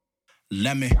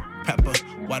Lemon, pepper,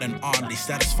 what an oddly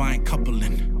satisfying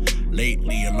coupling.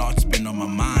 Lately, a lot's been on my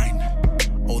mind.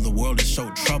 Oh, the world is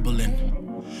so troubling.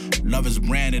 Love is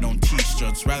branded on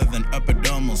t-shirts rather than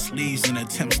epidermal sleeves in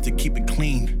attempts to keep it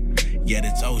clean. Yet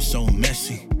it's oh so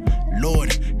messy.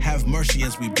 Lord, have mercy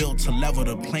as we build to level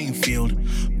the playing field.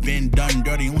 Been done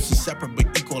dirty, once separate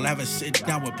but equal. Have a sit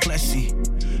down with Plessy.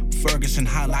 Ferguson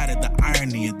highlighted the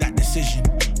irony of that decision.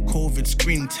 COVID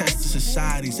screening tested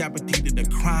society's apathy to the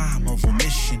crime of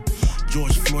omission.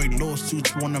 George Floyd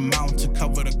lawsuits won amount to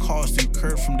cover the cost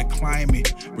incurred from the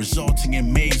climate, resulting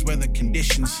in May's weather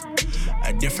conditions.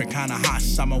 A different kind of hot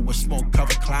summer with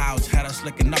smoke-covered clouds had us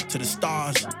looking up to the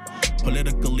stars.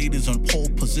 Political leaders on pole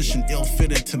position,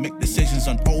 ill-fitted to make decisions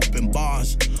on open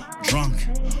bars. Drunk,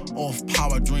 off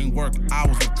power during work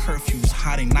hours with curfews,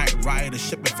 hiding night rioters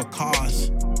shipping for cars.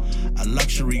 A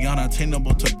luxury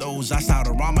unattainable to those outside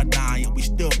of Ramadan, yet we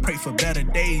still pray for better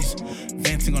days.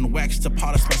 Venting on wax to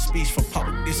polish my speech for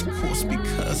public discourse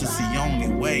because it's the only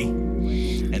way.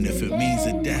 And if it means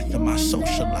the death of my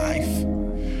social life,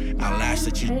 I'll ask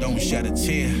that you don't shed a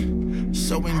tear.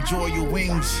 So enjoy your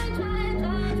wings.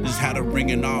 Just had to bring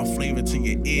in all flavor to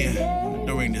your ear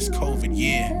during this COVID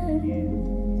year.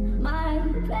 My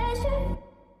pleasure.